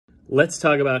Let's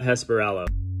talk about Hesperaloe.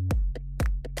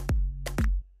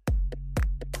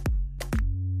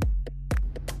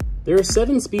 There are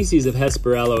 7 species of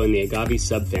Hesperaloe in the agave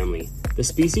subfamily. The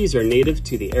species are native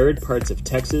to the arid parts of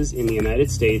Texas in the United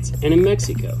States and in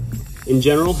Mexico. In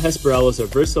general, Hesperaloes are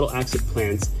versatile axis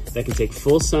plants that can take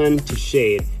full sun to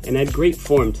shade and add great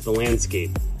form to the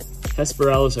landscape.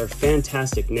 Hesperaloes are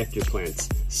fantastic nectar plants.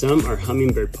 Some are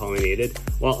hummingbird pollinated,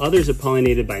 while others are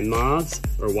pollinated by moths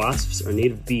or wasps or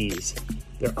native bees.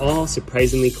 They're all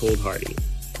surprisingly cold hardy.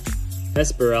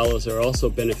 Hesperaloes are also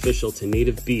beneficial to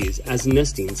native bees as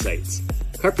nesting sites.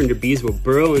 Carpenter bees will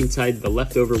burrow inside the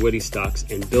leftover woody stalks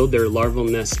and build their larval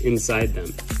nests inside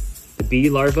them. The bee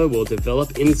larvae will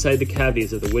develop inside the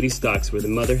cavities of the woody stalks where the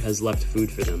mother has left food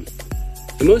for them.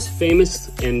 The most famous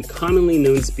and commonly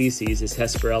known species is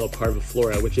Hesperaloe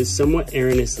parviflora, which is somewhat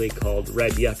erroneously called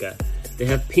red yucca. They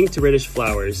have pink to reddish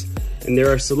flowers, and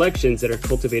there are selections that are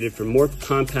cultivated for more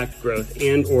compact growth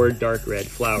and or dark red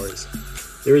flowers.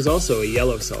 There is also a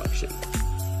yellow selection.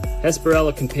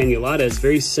 Hesperaloe campanulata is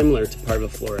very similar to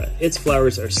parviflora. Its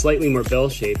flowers are slightly more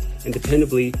bell-shaped and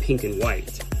dependably pink and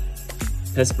white.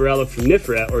 Hesperaloe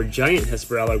fruminifera, or giant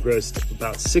Hesperaloe, grows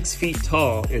about 6 feet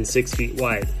tall and 6 feet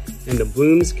wide, and the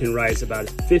blooms can rise about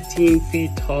 15 feet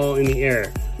tall in the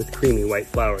air with creamy white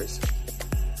flowers.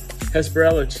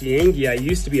 Hesperaloe chiangii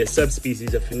used to be a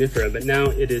subspecies of fruminifera, but now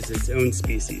it is its own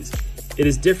species. It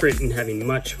is different in having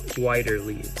much wider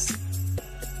leaves.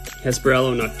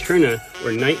 Hesperaloe nocturna,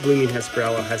 or night-blooming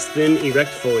Hesperaloe, has thin, erect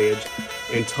foliage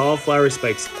and tall flower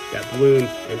spikes that bloom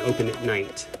and open at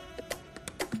night.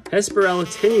 Hesperaloe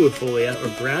tenuifolia,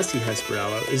 or grassy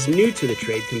Hesperaloe, is new to the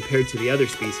trade compared to the other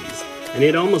species, and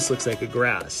it almost looks like a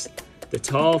grass. The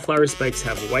tall flower spikes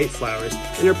have white flowers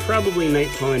and are probably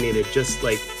night-pollinated just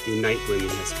like the night-blooming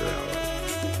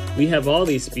Hesperaloe. We have all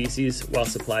these species while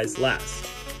supplies last.